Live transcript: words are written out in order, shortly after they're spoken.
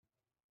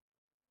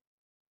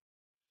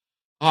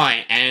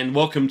Hi, and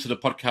welcome to the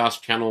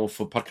podcast channel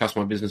for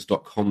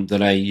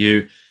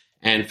podcastmybusiness.com.au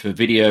and for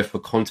video for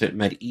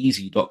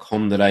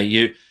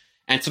contentmadeeasy.com.au.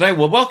 And today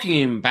we're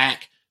welcoming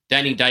back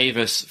Danny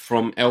Davis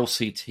from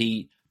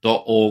lct.org.au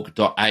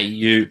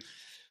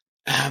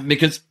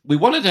because we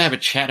wanted to have a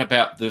chat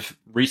about the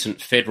recent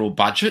federal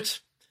budget.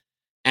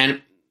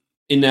 And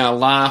in our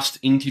last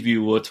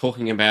interview, we were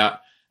talking about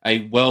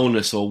a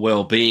wellness or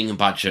well-being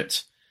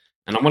budget.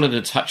 And I wanted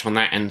to touch on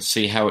that and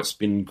see how it's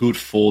been good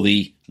for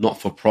the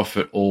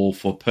not-for-profit or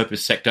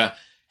for-purpose sector.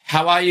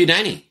 How are you,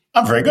 Danny?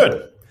 I'm very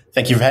good.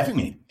 Thank you for having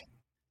me.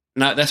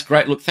 No, that's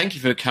great. Look, thank you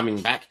for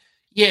coming back.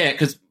 Yeah,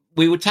 because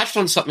we were touched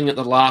on something at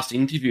the last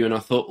interview, and I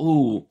thought,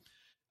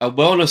 a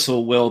wellness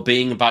or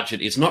well-being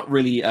budget is not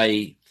really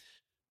a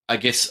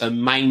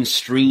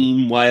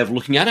mainstream way of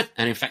looking at it.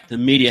 And in fact, the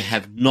media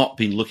have not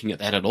been looking at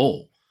that at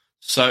all.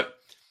 So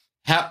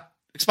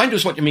explain to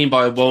us what you mean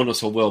by a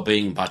wellness or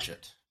well-being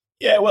budget.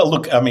 Yeah, well,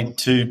 look, I mean,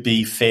 to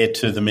be fair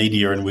to the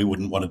media, and we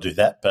wouldn't want to do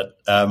that, but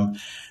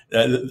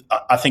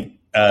I think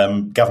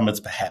governments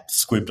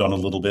perhaps squibbed on a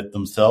little bit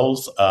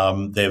themselves.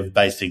 They've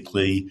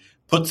basically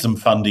put some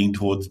funding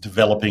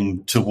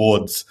developing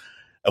towards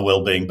a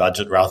wellbeing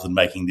budget rather than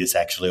making this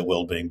actually a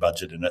wellbeing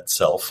budget in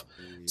itself.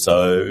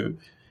 So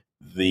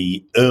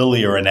the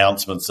earlier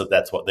announcements that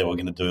that's what they were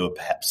going to do are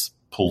perhaps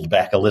pulled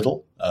back a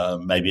little,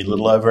 maybe a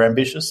little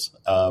overambitious.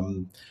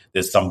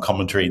 There's some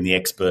commentary in the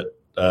expert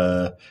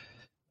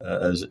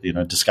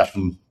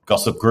discussion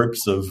gossip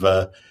groups of,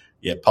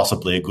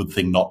 possibly a good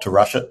thing not to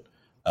rush it.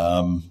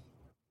 Time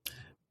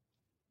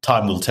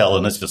will tell,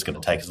 and it's just going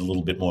to take us a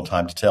little bit more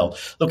time to tell.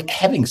 Look,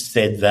 having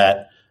said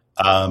that,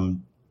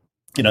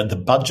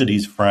 the budget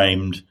is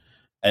framed,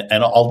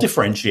 and I'll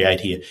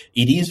differentiate here.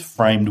 It is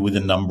framed with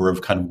a number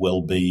of kind of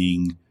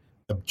well-being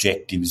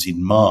objectives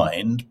in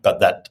mind,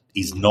 but that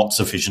is not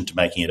sufficient to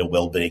making it a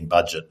well-being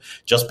budget.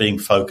 Just being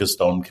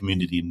focused on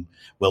community and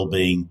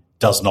well-being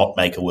does not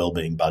make a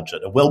well-being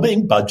budget. A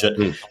well-being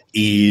budget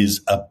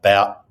is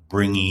about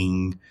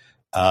bringing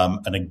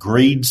an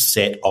agreed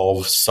set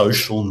of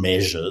social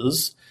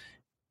measures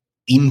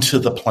into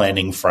the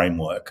planning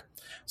framework.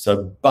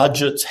 So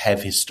budgets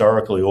have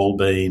historically all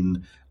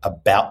been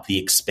about the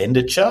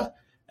expenditure,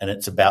 and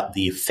it's about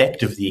the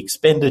effect of the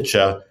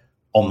expenditure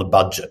on the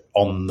budget,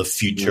 on the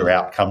future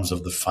outcomes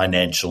of the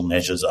financial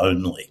measures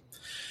only.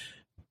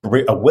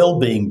 A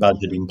well-being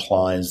budget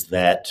implies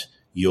that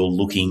you're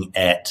looking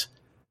at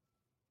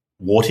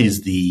what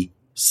is the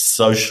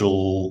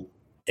social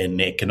and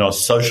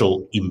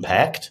social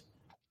impact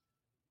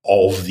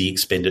of the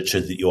expenditure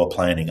that you are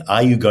planning?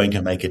 Are you going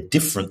to make a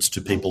difference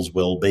to people's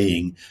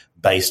well-being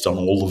based on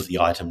all of the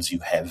items you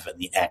have and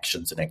the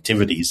actions and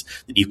activities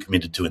that you've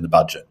committed to in the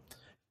budget?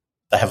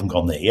 They haven't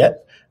gone there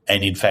yet.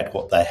 And in fact,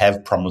 what they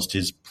have promised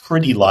is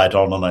pretty light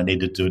on, and I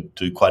needed to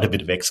do quite a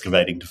bit of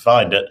excavating to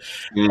find it.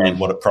 And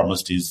what it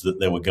promised is that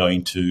they were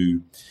going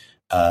to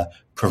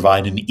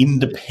provide an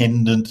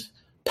independent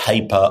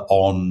paper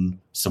on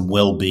some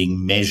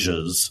well-being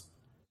measures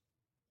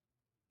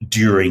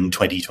during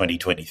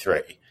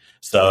 2020-23.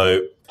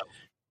 So,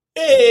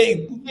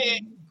 I'll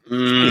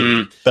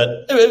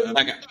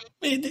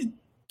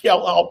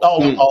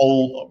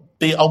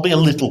be a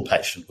little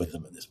patient with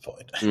them at this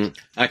point.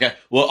 Okay.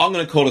 Well, I'm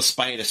going to call a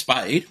spade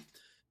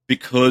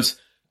because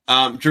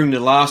during the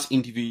last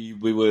interview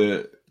we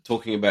were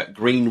talking about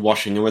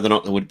greenwashing and whether or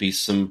not there would be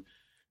some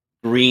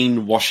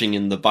greenwashing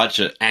in the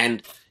budget,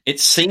 and it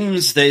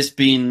seems there's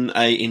been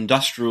an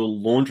industrial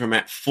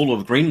laundromat full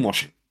of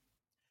greenwashing.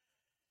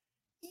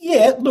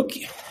 Yeah, look,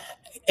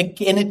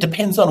 again, it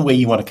depends on where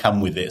you want to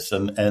come with this,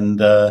 and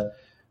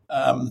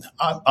I've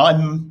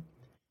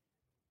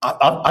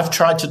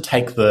tried to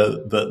take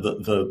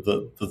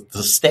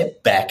the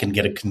step back and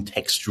get a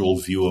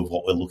contextual view of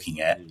what we're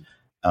looking at.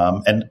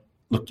 And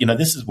look,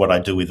 this is what I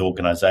do with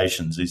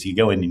organisations: is you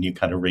go in and you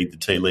kind of read the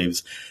tea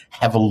leaves,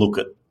 have a look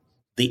at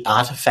the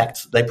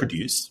artefacts that they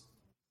produce,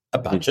 a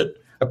budget,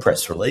 a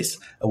press release,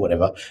 or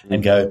whatever,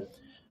 and go,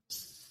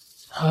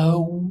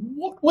 so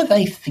what were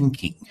they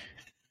thinking?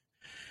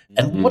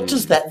 And what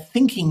does that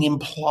thinking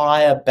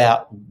imply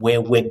about where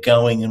we're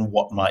going and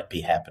what might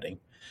be happening?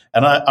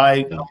 And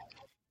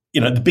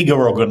the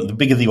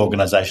bigger the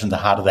organisation, the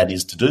harder that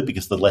is to do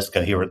because the less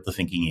coherent the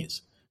thinking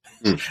is.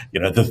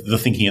 The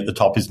thinking at the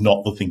top is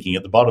not the thinking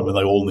at the bottom, and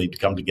they all need to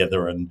come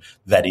together, and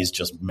that is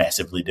just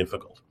massively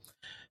difficult.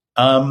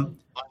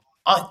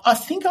 I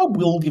think I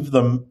will give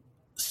them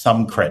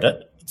some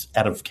credit. It's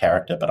out of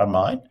character, but I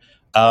might.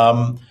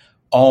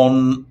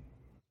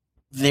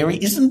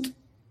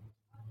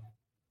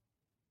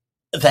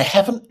 They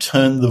haven't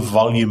turned the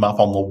volume up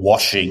on the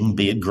washing,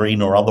 be it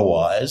green or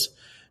otherwise,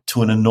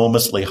 to an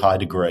enormously high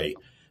degree.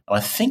 And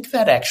I think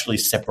that actually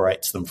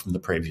separates them from the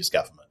previous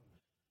government.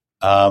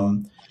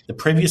 The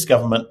previous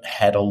government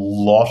had a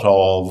lot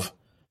of,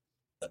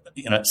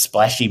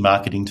 splashy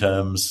marketing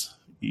terms,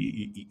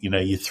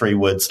 your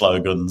three-word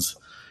slogans,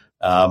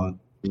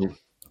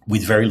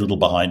 with very little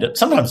behind it,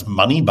 sometimes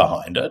money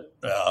behind it,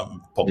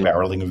 pork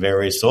barreling of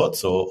various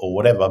sorts or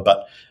whatever,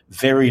 but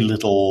very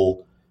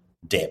little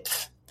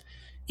depth.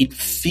 it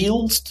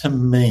feels to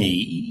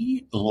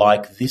me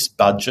like this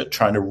budget,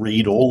 trying to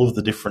read all of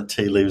the different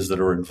tea leaves that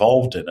are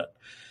involved in it.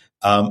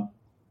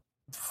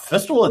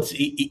 First of all,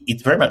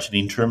 it's very much an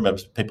interim.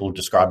 People have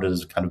described it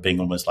as kind of being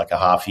almost like a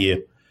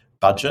half-year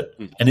budget,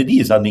 and it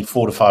is only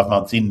 4 to 5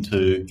 months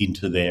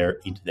into their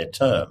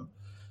term,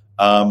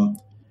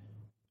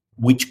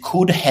 which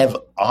could have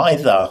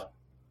either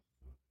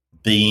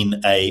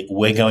been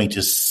we're going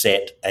to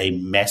set a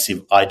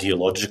massive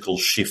ideological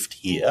shift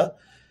here,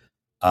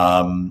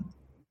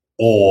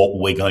 or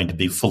we're going to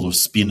be full of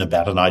spin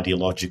about an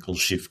ideological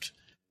shift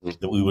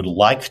that we would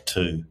like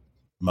to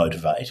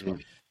motivate.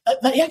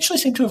 They actually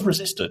seem to have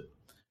resisted.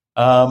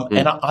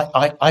 And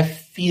I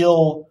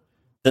feel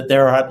that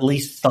there are at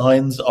least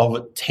signs of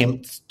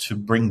attempts to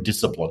bring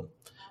discipline,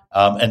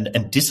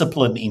 and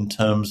discipline in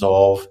terms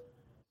of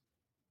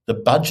the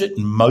budget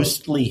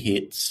mostly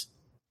hits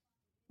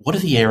what are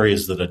the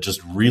areas that are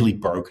just really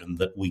broken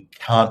that we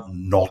can't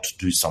not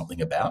do something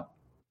about.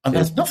 And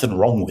there's nothing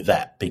wrong with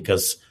that,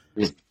 because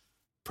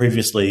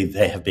previously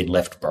they have been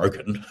left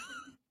broken.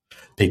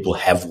 People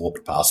have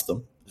walked past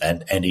them,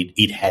 and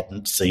it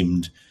hadn't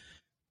seemed...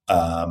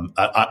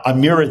 I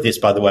mirror this,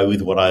 by the way,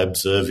 with what I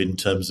observe in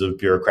terms of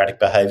bureaucratic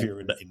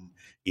behaviour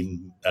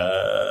in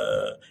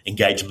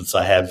engagements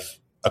I have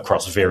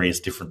across various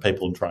different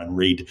people, and try and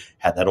read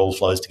how that all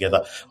flows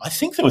together. I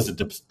think there was a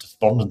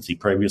despondency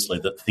previously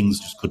that things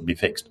just couldn't be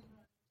fixed.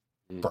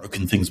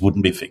 Broken things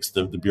wouldn't be fixed.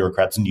 The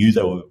bureaucrats knew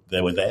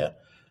they were there.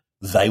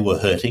 They were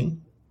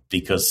hurting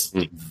because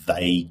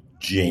they,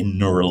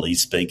 generally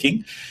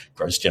speaking,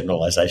 gross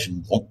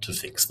generalisation, want to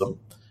fix them.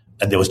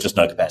 And there was just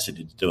no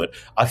capacity to do it.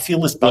 I feel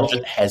this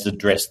budget has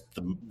addressed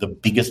the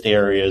biggest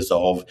areas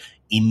of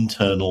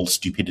internal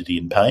stupidity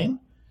and pain,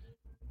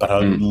 but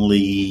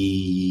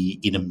only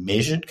in a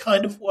measured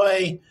kind of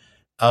way,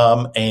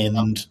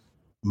 and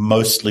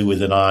mostly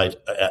with an eye.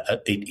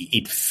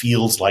 It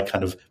feels like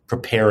kind of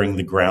preparing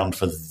the ground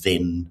for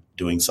then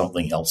doing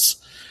something else.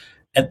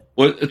 And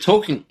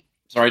talking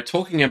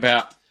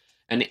about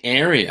an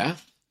area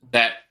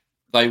that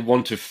they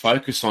want to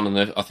focus on,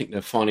 and I think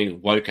they've finally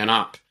woken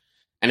up.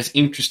 And it's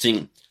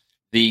interesting,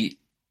 the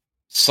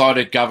side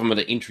of government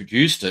that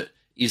introduced it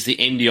is the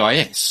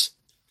NDIS.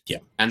 Yeah.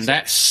 And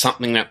that's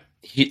something that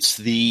hits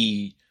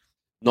the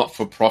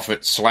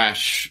not-for-profit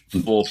 /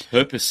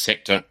 for-purpose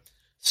sector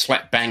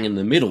slap bang in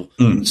the middle.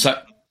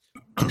 So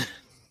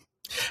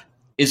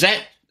is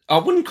that, I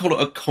wouldn't call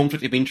it a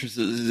conflict of interest,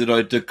 is it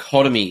a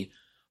dichotomy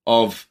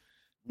of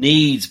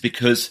needs?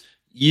 Because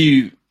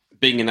you,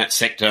 being in that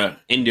sector,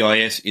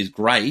 NDIS is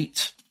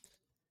great,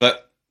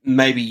 but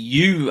maybe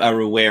you are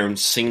aware and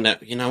seeing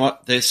that, you know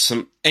what, there's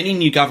any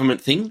new government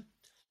thing,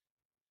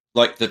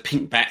 like the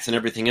pink bats and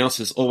everything else,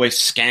 there's always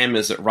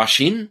scammers that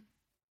rush in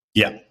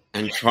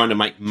and trying to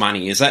make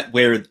money. Is that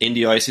where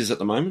NDIS is at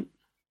the moment?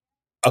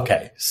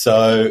 Okay,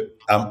 so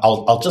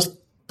I'll just,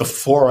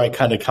 before I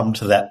kind of come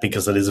to that,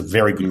 because it is a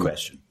very good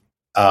question,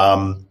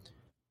 I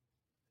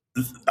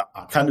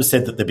kind of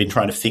said that they've been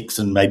trying to fix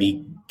and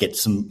maybe get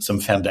some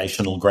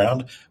foundational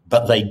ground,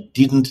 but they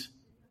didn't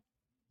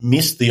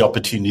miss the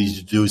opportunity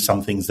to do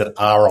some things that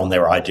are on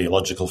their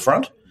ideological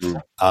front.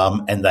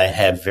 And they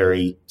have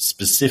very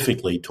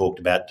specifically talked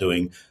about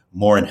doing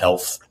more in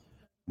health,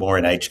 more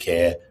in aged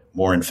care,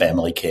 more in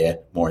family care,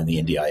 more in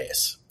the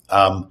NDIS.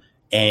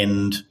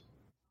 And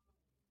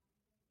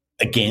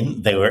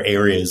again, there were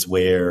areas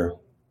where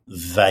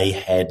they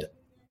had,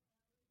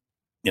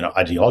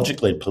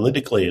 ideologically and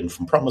politically and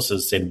from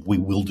promises said, we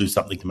will do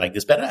something to make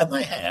this better. And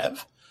they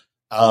have.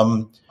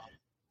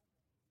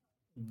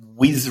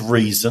 With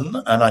reason,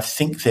 and I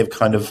think they've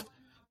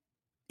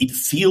it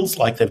feels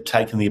like they've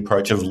taken the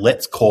approach of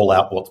let's call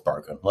out what's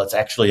broken. Let's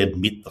actually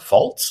admit the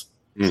faults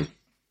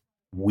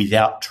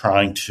without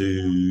trying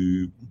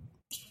to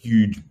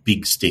huge,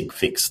 big stick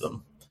fix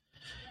them.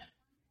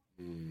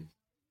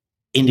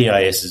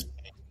 NDIS is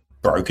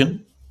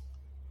broken.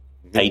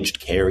 Aged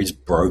care is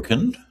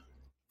broken.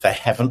 They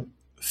haven't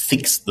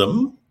fixed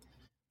them.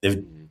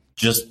 They've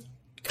just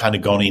kind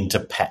of gone in to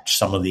patch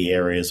some of the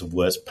areas of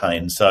worst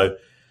pain. So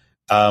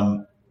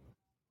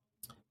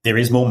there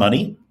is more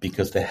money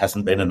because there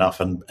hasn't been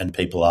enough, and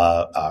people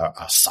are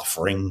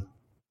suffering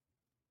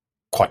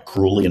quite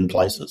cruelly in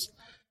places.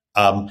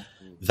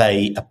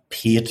 They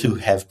appear to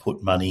have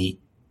put money.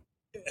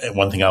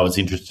 One thing I was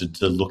interested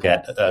to look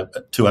at,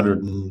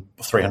 200 and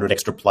 300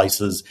 extra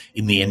places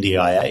in the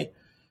NDIA.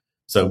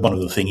 So one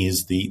of the things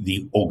is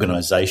the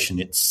organisation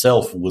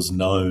itself was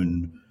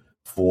known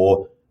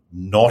for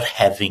not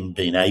having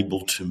been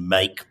able to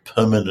make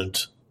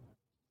permanent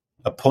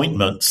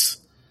appointments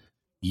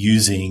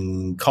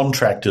using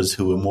contractors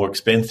who were more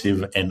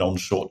expensive and on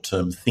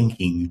short-term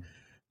thinking,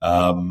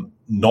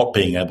 not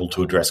being able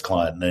to address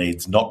client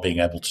needs, not being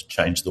able to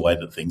change the way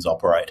that things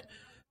operate.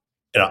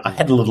 I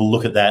had a little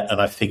look at that, and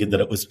I figured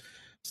that it was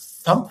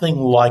something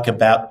like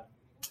about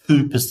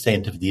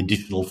 2% of the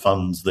additional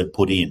funds they've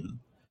put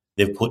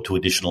to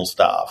additional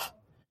staff.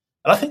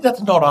 And I think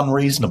that's not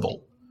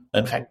unreasonable.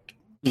 In fact,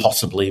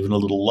 possibly even a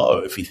little low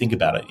if you think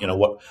about it.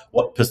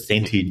 What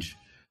percentage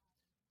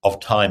of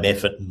time,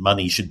 effort, and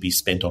money should be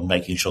spent on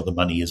making sure the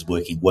money is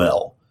working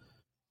well.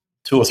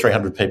 200 or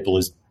 300 people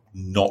is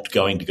not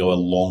going to go a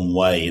long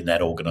way in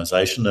that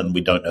organisation, and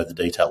we don't know the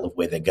detail of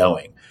where they're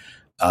going.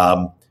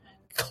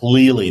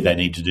 Clearly, they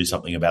need to do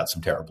something about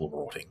some terrible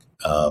rorting.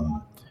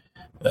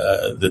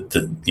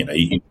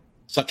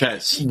 Such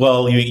as,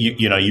 well,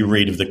 you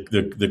read of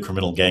the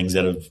criminal gangs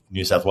out of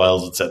New South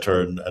Wales,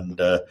 etc., and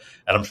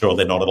I'm sure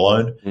they're not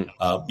alone.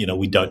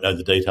 We don't know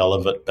the detail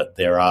of it, but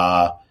there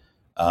are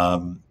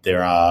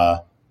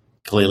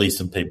clearly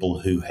some people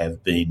who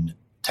have been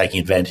taking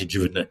advantage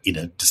of it in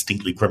a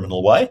distinctly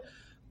criminal way.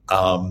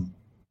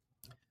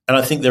 And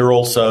I think they're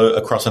also,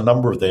 across a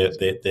number of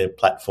their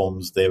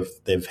platforms,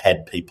 they've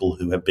had people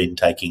who have been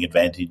taking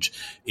advantage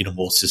in a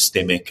more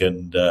systemic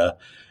and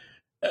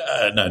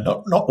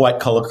not white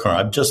collar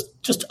crime,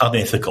 just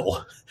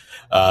unethical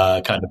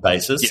kind of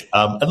basis.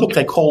 Yeah. And look,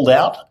 they called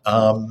out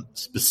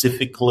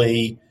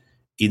specifically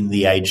in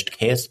the aged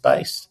care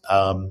space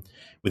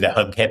with our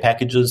home care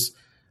packages.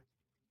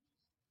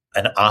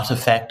 An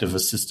artifact of a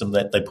system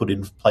that they put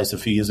in place a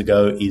few years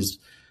ago is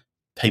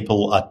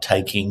people are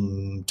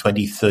taking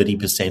 20,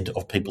 30%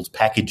 of people's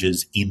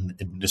packages in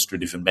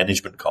administrative and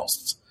management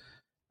costs.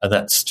 And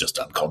that's just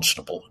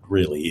unconscionable. It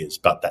really is.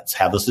 But that's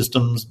how the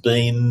system's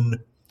been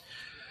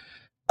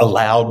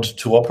allowed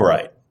to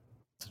operate.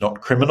 It's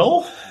not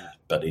criminal,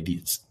 but it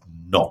is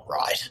not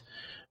right.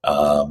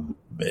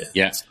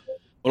 Yes.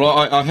 Well,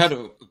 I had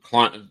a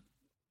client a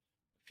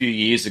few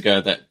years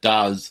ago that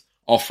does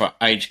offer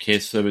aged care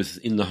services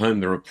in the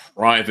home. They're a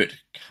private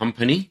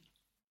company.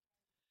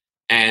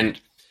 And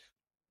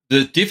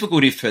the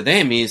difficulty for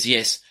them is,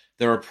 yes,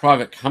 they're a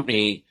private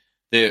company,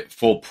 they're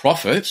for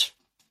profit.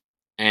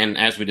 And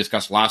as we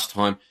discussed last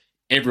time,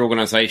 every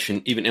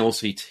organisation, even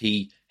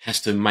LCT,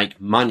 has to make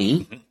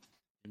money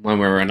one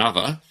way or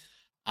another.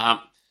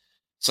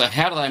 So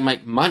how do they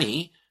make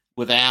money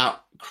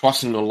without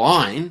crossing the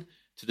line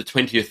to the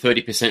 20 or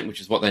 30%,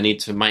 which is what they need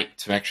to make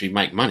to actually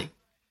make money?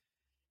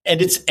 And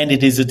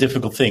it is a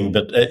difficult thing,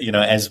 but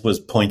as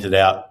was pointed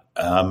out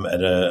at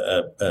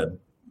a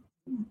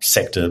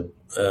sector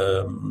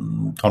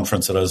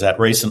conference that I was at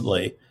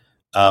recently,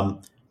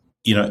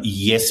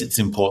 yes, it's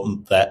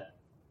important that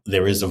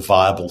there is a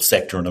viable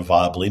sector and a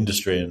viable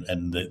industry,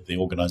 and the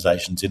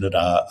organisations in it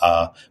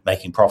are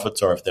making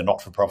profits, or if they're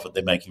not for profit,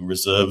 they're making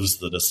reserves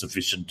that are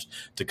sufficient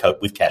to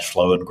cope with cash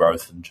flow and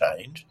growth and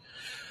change.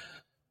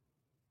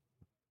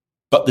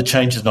 But the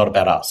change is not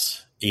about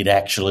us.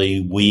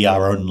 We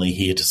are only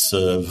here to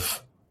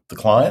serve the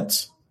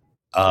clients.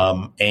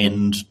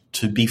 And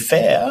to be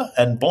fair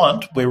and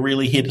blunt, we're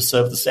really here to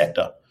serve the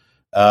sector.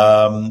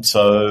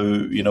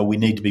 We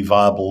need to be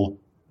viable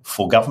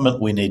for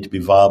government. We need to be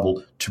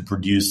viable to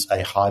produce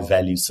a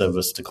high-value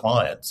service to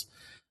clients.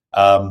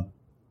 And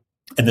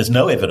there's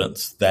no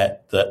evidence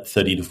that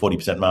 30 to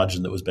 40%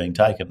 margin that was being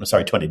taken,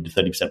 20 to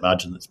 30%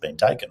 margin that's being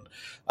taken,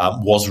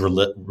 was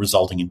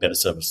resulting in better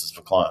services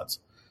for clients.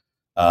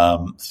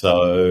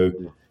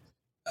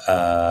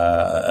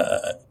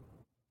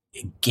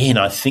 Again,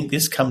 I think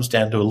this comes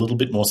down to a little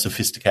bit more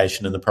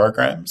sophistication in the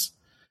programs.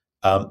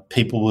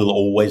 People will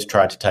always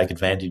try to take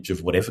advantage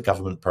of whatever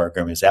government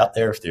program is out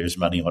there if there is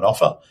money on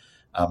offer,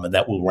 and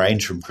that will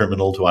range from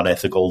criminal to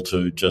unethical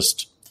to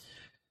just,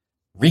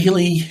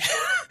 really?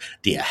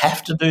 Do you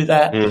have to do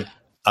that?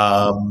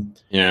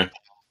 Yeah.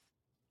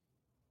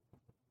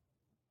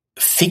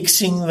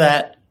 Fixing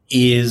that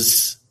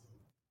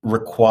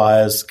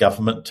requires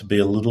government to be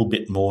a little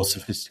bit more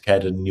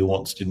sophisticated and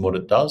nuanced in what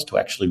it does, to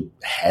actually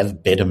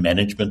have better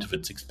management of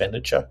its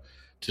expenditure,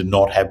 to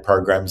not have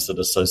programs that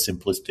are so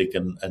simplistic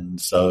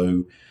and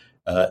so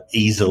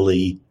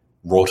easily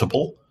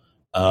routable.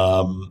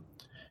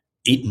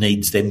 It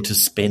needs them to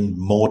spend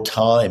more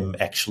time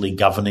actually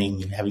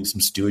governing, having some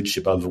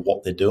stewardship over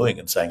what they're doing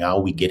and saying, are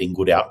we getting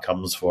good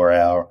outcomes for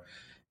our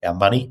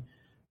money?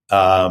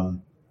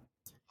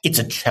 It's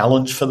a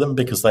challenge for them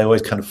because they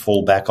always kind of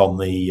fall back on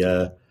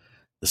the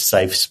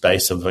safe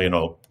space of,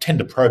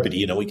 tender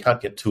probity, we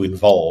can't get too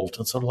involved.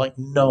 And sort of like,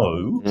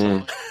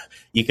 no,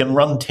 you can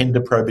run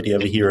tender probity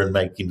over here and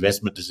make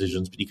investment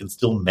decisions, but you can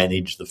still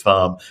manage the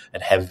farm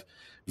and have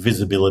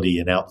visibility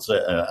and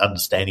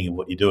understanding of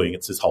what you're doing.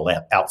 It's this whole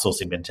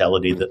outsourcing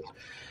mentality that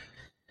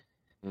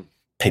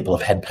people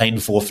have had pain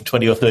for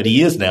 20 or 30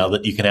 years now,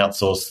 that you can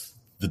outsource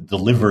the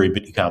delivery,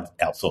 but you can't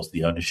outsource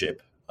the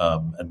ownership.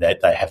 And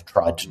they have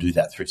tried to do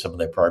that through some of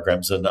their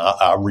programs and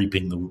are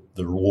reaping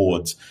the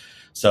rewards.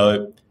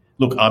 So,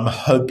 look, I'm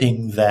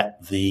hoping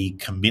that the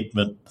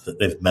commitment that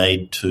they've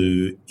made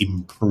to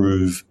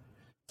improve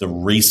the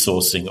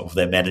resourcing of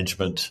their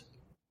management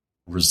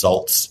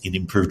results in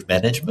improved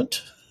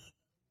management.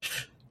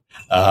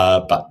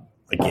 But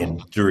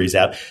again, jury's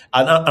out.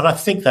 And I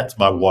think that's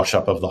my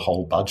wash-up of the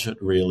whole budget,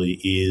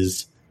 really,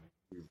 is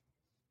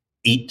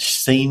it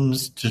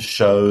seems to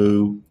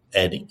show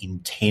an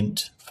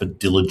intent for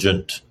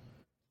diligent,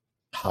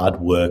 hard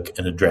work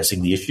and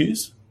addressing the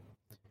issues.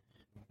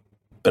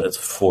 But it's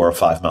 4 or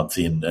 5 months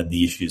in and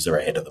the issues are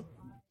ahead of them.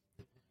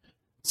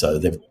 So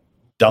they've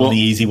done the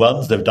easy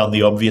ones. They've done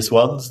the obvious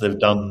ones. They've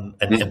done,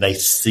 and they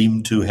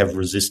seem to have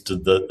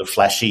resisted the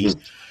flashy,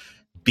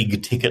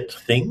 big ticket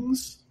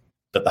things.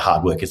 But the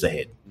hard work is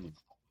ahead.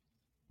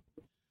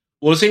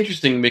 Well, it's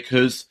interesting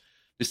because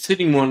the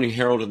Sydney Morning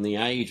Herald and The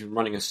Age have been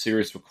running a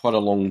series for quite a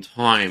long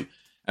time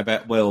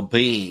about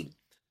well-being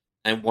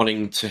and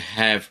wanting to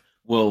have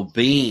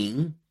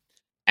well-being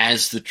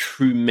as the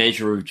true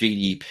measure of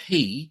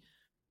GDP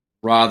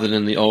rather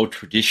than the old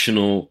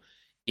traditional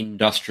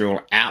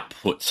industrial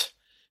output.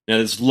 Now,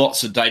 there's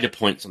lots of data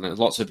points on that. There's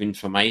lots of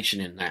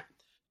information in that.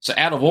 So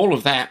out of all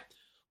of that,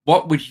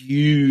 what would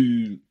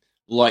you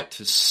like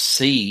to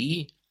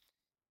see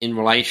in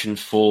relation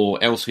for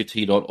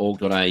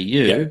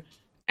lct.org.au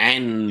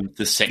and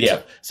the sector?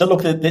 Yeah. So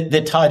look,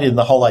 they're tied in.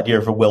 The whole idea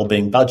of a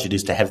wellbeing budget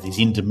is to have these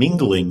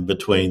intermingling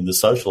between the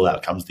social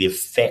outcomes, the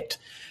effect,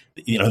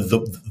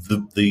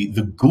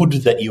 the good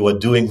that you are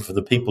doing for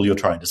the people you're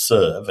trying to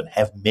serve, and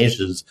have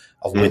measures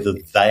of whether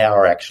they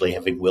are actually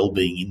having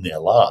wellbeing in their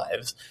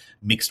lives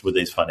mixed with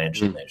these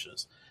financial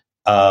measures.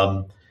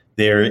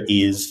 There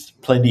is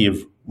plenty of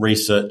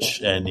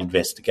research and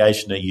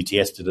investigation.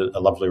 UTS did a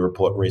lovely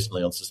report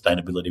recently on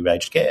sustainability of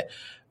aged care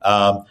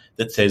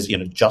that says,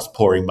 just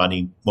pouring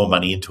more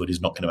money into it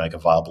is not going to make a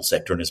viable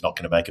sector and is not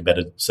going to make a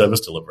better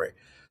service delivery.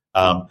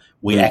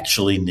 We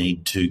actually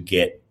need to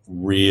get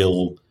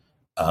real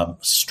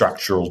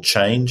structural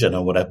change, and I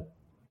want to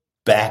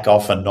back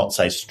off and not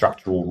say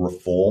structural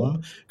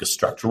reform, because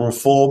structural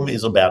reform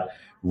is about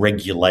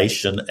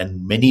regulation,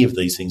 and many of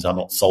these things are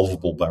not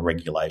solvable by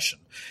regulation.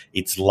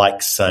 It's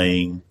like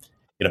saying,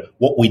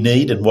 what we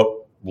need and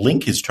what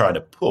Link is trying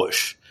to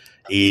push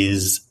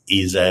is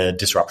a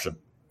disruption.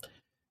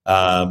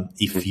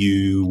 If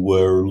you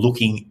were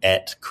looking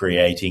at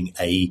creating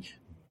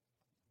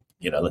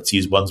let's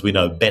use ones we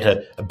know, a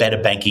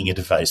better banking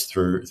interface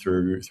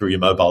through your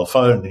mobile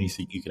phone, and you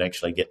think you can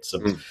actually get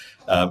some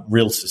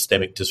real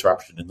systemic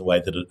disruption in the way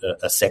that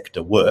a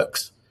sector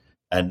works.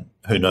 And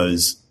who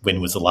knows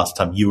when was the last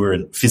time you were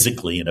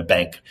physically in a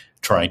bank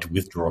trying to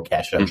withdraw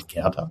cash over the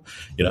counter.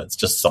 It's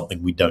just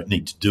something we don't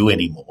need to do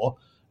anymore.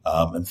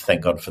 And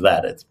thank God for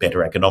that. It's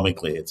better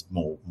economically. It's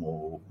more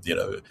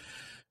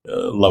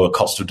lower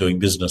cost of doing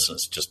business, and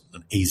it's just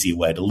an easier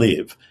way to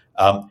live.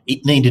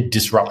 It needed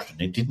disruption.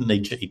 It didn't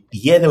need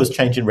there was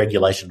change in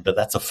regulation, but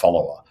that's a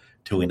follower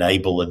to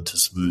enable and to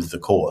smooth the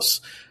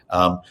course.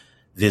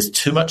 There's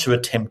too much of a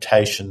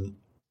temptation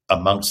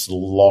amongst a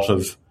lot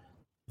of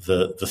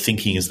the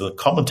thinking is the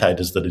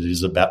commentators that it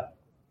is about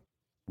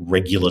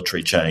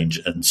regulatory change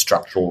and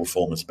structural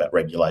reform is about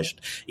regulation.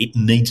 It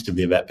needs to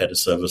be about better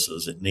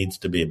services. It needs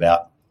to be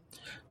about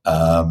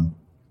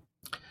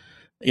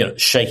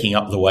shaking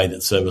up the way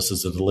that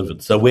services are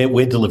delivered. So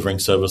we're delivering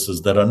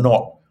services that are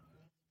not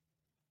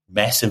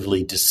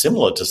massively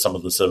dissimilar to some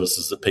of the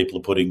services that people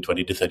are putting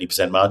 20 to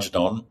 30% margin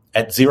on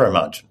at zero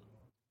margin.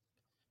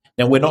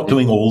 Now, we're not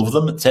doing all of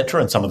them,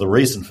 etc., and some of the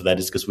reason for that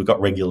is because we've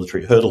got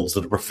regulatory hurdles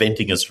that are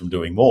preventing us from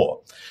doing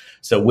more.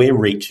 So we're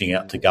reaching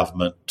out to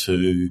government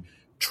to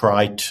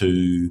try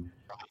to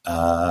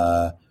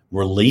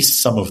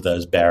release some of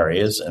those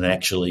barriers and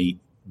actually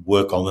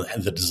work on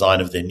the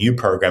design of their new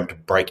program to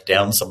break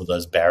down some of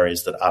those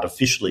barriers that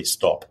artificially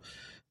stop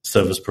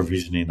service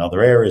provision in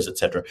other areas,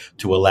 etc.,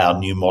 to allow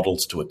new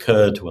models to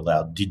occur, to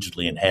allow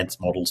digitally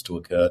enhanced models to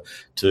occur,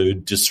 to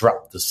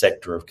disrupt the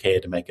sector of care,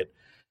 to make it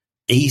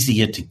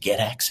easier to get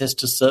access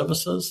to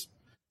services,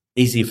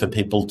 easier for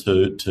people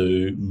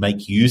to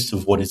make use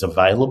of what is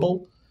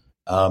available,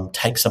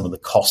 take some of the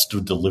cost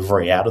of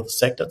delivery out of the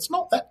sector. It's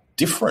not that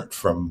different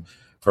from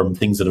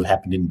things that have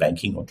happened in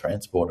banking or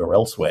transport or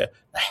elsewhere.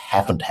 They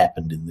haven't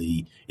happened in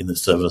the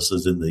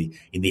services, in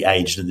the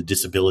aged and the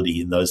disability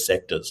in those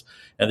sectors.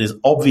 And there's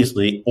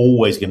obviously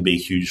always going to be a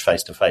huge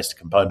face-to-face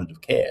component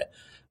of care,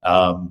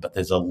 but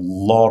there's a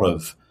lot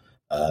of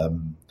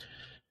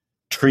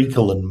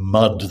treacle and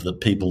mud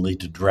that people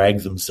need to drag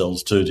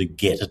themselves to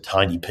get a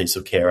tiny piece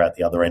of care out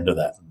the other end of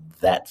that.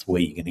 That's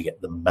where you're going to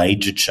get the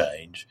major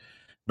change,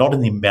 not in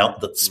the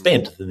amount that's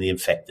spent, but in the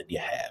effect that you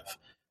have.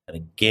 And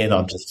again,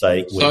 I'm just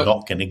saying we're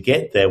not going to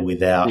get there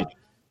without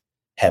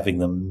having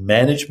the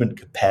management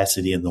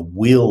capacity and the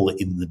will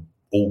in the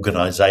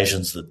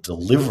organisations that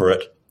deliver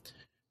it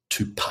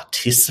to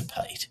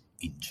participate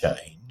in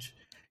change.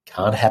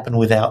 Can't happen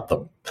without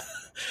them.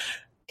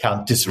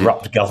 Can't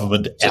disrupt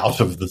government out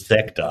of the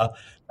sector.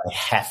 They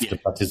have to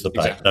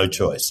participate. Exactly. No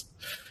choice.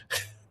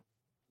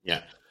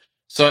 Yeah.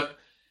 So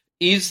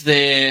is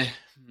there...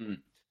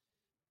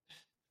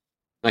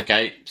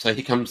 Okay, so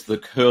here comes the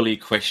curly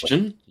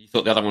question. You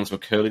thought the other ones were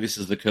curly. This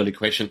is the curly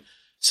question.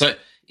 So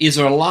is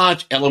there a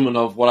large element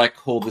of what I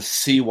call the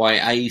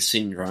CYA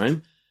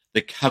syndrome,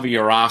 the cover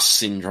your ass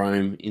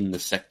syndrome in the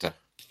sector?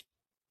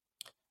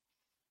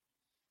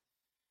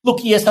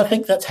 Look, yes, I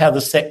think that's how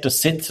the sector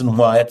sits and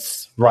why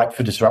it's ripe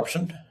for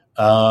disruption.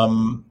 There's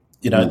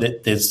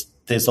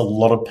a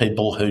lot of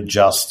people who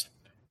just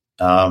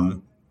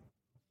spend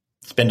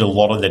a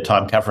lot of their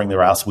time covering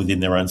their ass within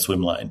their own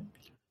swim lane.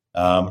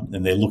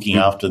 And they're looking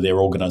after their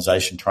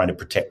organisation, trying to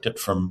protect it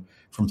from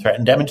from threat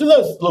and damage. And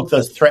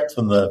those threats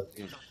and the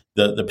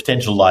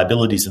potential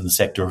liabilities in the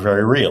sector are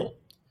very real.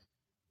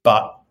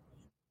 But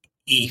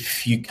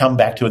if you come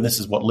back to, and this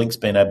is what Link's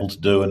been able to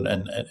do, and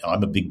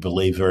I'm a big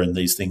believer in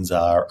these things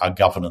are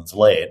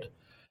governance-led,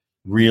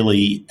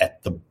 really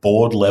at the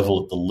board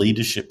level, at the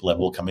leadership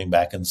level, coming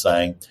back and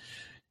saying,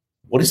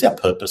 what is our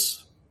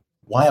purpose?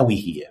 Why are we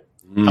here?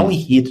 Are we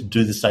here to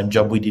do the same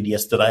job we did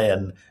yesterday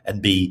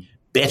and be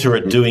better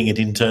at doing it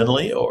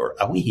internally, or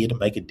are we here to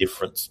make a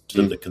difference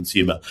to the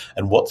consumer?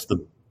 And what's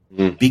the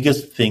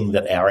biggest thing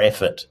that our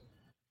effort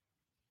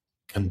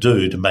can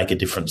do to make a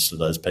difference to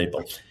those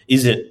people?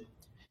 Is it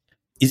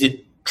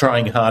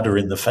trying harder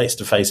in the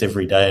face-to-face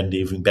every day and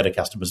giving better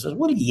customer service?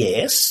 Well,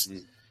 yes.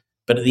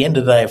 But at the end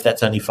of the day, if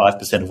that's only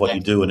 5% of what you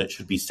do and it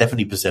should be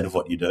 70% of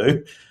what you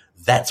do,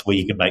 that's where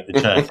you can make the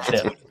change.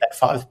 Now, that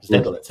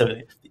 5% or that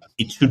 70%,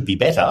 it should be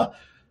better,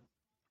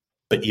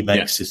 but you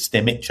make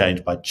systemic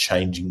change by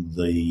changing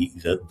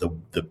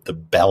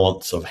the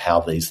balance of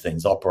how these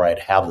things operate,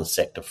 how the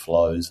sector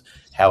flows,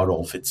 how it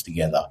all fits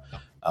together.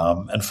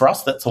 And for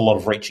us, that's a lot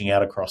of reaching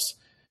out across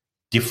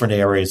different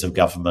areas of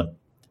government.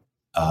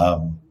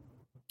 And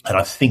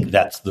I think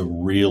that's the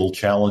real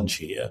challenge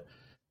here.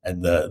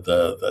 And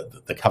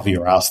the cover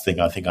your ass thing,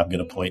 I think I'm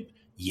going to point,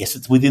 yes,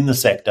 it's within the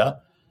sector,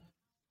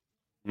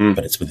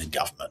 but it's within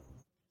government.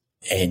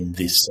 And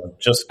this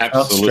just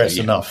can't stress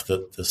enough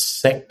that the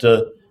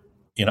sector,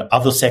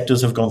 other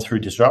sectors have gone through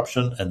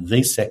disruption and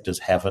these sectors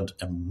haven't.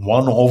 And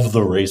one of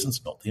the reasons,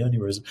 not the only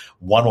reason,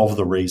 one of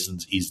the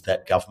reasons is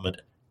that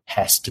government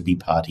has to be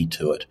party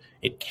to it.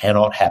 It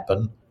cannot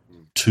happen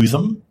to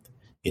them.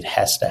 It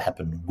has to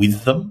happen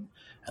with them.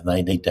 And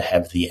they need to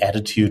have the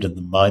attitude and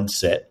the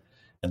mindset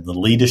and the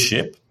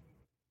leadership,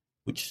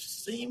 which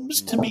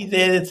seems to be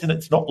there.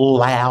 It's not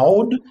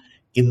loud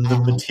in the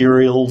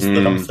materials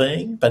that I'm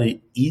seeing, but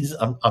it is.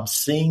 I'm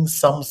seeing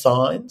some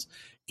signs.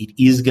 It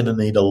is going to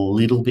need a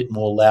little bit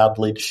more loud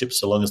leadership,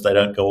 so long as they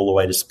don't go all the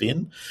way to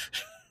spin.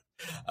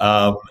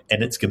 And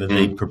it's going to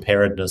need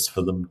preparedness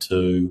for them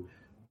to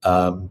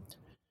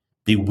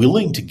be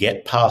willing to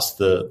get past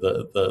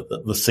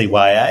the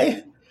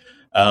CYA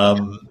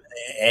and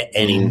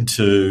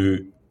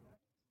into,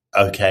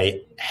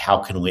 okay, how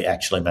can we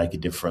actually make a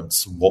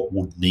difference? What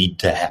would need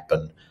to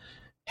happen?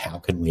 How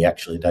can we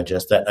actually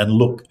digest that? And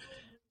look,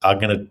 I'm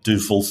going to do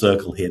full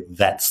circle here.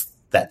 That's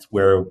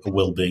where a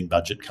wellbeing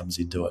budget comes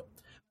into it.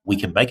 We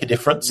can make a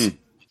difference.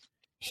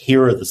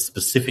 Here are the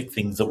specific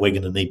things that we're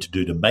going to need to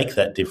do to make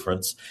that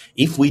difference.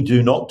 If we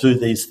do not do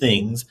these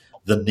things,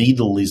 the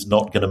needle is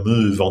not going to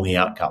move on the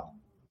outcome.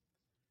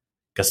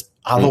 Because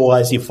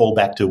otherwise you fall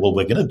back to, well,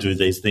 we're going to do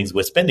these things.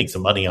 We're spending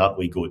some money, aren't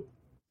we? Good.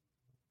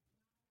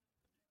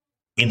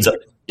 Ends up,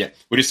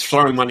 we're just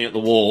throwing money at the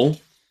wall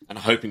and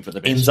hoping for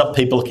the best. Ends up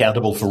people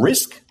accountable for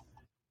risk.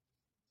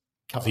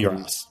 Cover your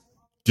ass.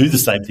 Do the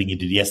same thing you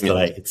did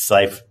yesterday. It's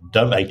safe.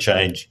 Don't make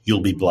change.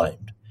 You'll be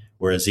blamed.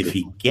 Whereas if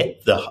you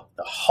get the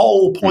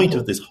whole point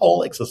of this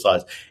whole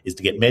exercise is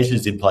to get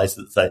measures in place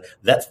that say,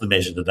 that's the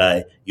measure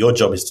today. Your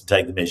job is to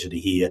take the measure to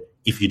here.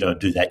 If you don't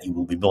do that, you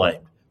will be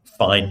blamed.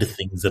 Find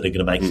things that are going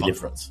to make a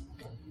difference.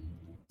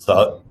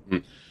 So,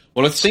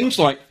 well, it seems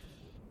like,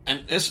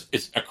 and this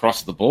is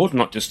across the board,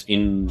 not just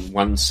in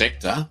one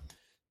sector,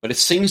 but it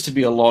seems to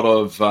be a lot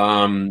of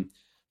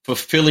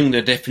fulfilling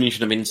the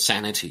definition of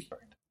insanity.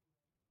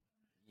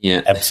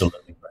 Yeah,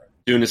 absolutely.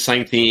 Doing the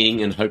same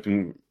thing and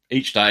hoping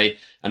each day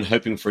and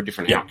hoping for a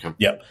different outcome.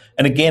 Yeah,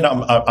 and again,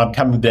 I'm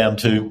coming down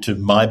to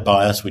my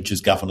bias, which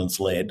is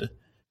governance-led,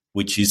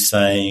 which is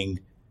saying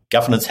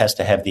governance has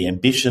to have the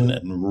ambition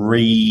and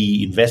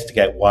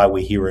reinvestigate why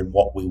we're here and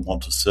what we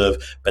want to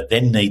serve, but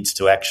then needs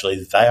to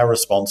actually, they are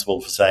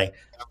responsible for saying,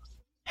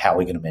 how are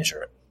we going to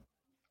measure it?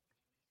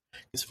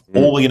 Because if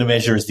all we're going to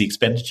measure is the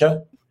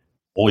expenditure,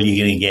 all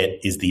you're going to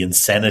get is the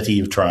insanity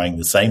of trying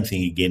the same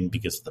thing again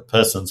because the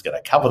person's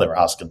going to cover their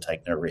ask and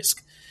take no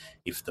risk.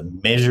 If the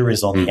measure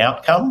is on the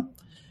outcome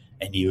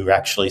and you're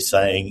actually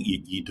saying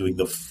you're doing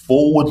the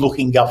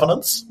forward-looking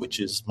governance, which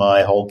is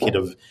my whole kit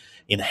of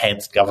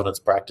enhanced governance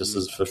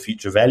practices for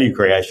future value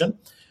creation,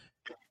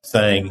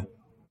 saying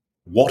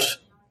what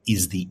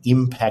is the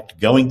impact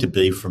going to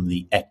be from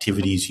the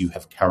activities you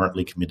have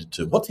currently committed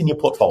to? What's in your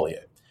portfolio?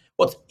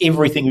 What's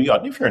everything you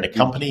got? And if you're in a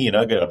company,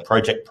 got a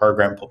project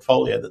program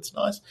portfolio that's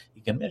nice,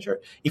 you can measure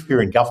it. If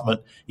you're in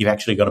government, you've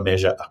actually got to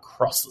measure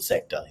across the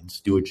sector in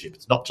stewardship.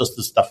 It's not just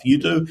the stuff you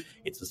do,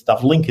 it's the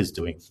stuff Link is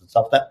doing, it's the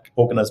stuff that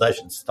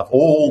organisation, stuff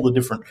all the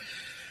different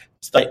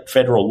state,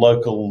 federal,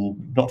 local,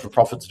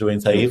 not-for-profits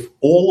doing. Say, if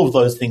all of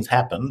those things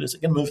happen, is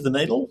it going to move the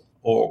needle?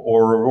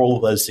 Or are all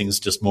of those things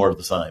just more of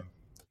the same?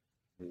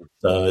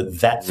 So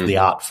that's the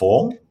art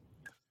form.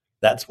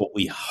 That's what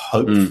we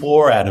hope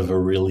for out of a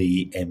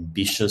really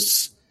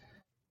ambitious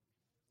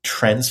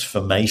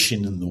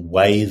transformation in the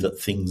way that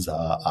things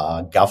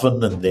are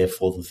governed and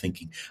therefore the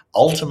thinking.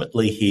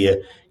 Ultimately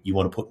here, you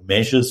want to put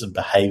measures and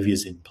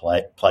behaviours in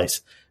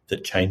place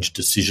that change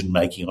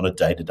decision-making on a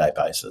day-to-day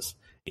basis.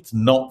 It's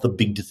not the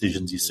big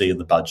decisions you see in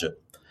the budget.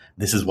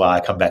 this is why I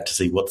come back to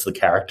see what's the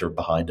character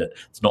behind it.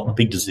 It's not the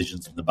big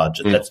decisions in the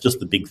budget. That's just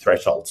the big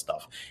threshold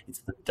stuff. It's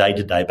the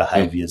day-to-day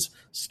behaviours.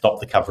 Stop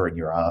the covering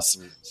your ass.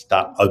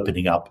 Start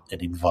opening up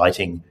and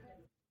inviting.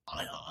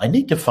 I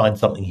need to find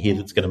something here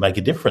that's going to make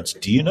a difference.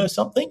 Do you know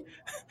something?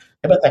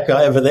 How about that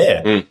guy over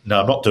there?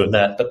 No, I'm not doing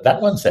that, but that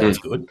one sounds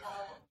good.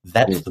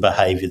 That's the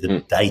behaviour, the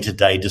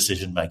day-to-day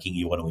decision-making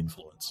you want to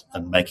influence,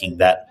 and making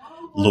that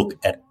look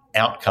at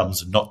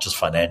outcomes and not just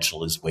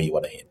financial is where you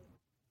want to head.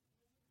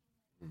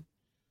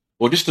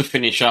 Well, just to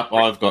finish up,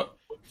 I've got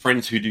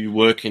friends who do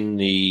work in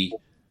the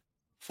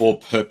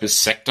for-purpose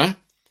sector.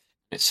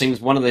 It seems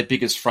one of their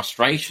biggest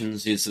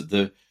frustrations is that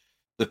the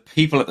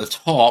people at the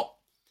top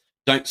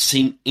don't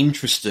seem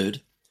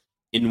interested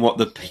in what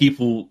the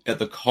people at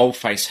the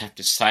coalface have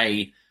to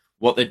say,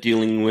 what they're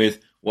dealing with,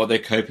 what they're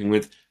coping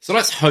with. So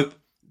let's hope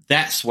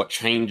that's what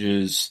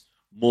changes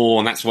more,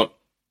 and that's what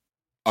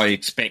I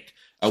expect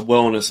a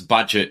wellness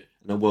budget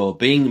and a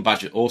well-being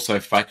budget also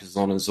focuses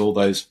on, is all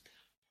those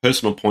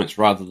personal points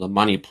rather than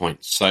money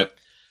points. So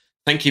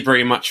thank you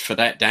very much for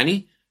that,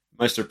 Danny.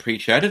 Most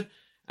appreciated.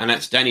 And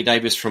that's Danny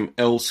Davis from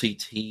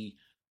lct.org.au.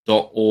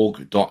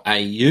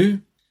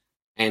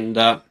 And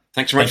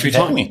thanks very much for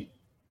your time.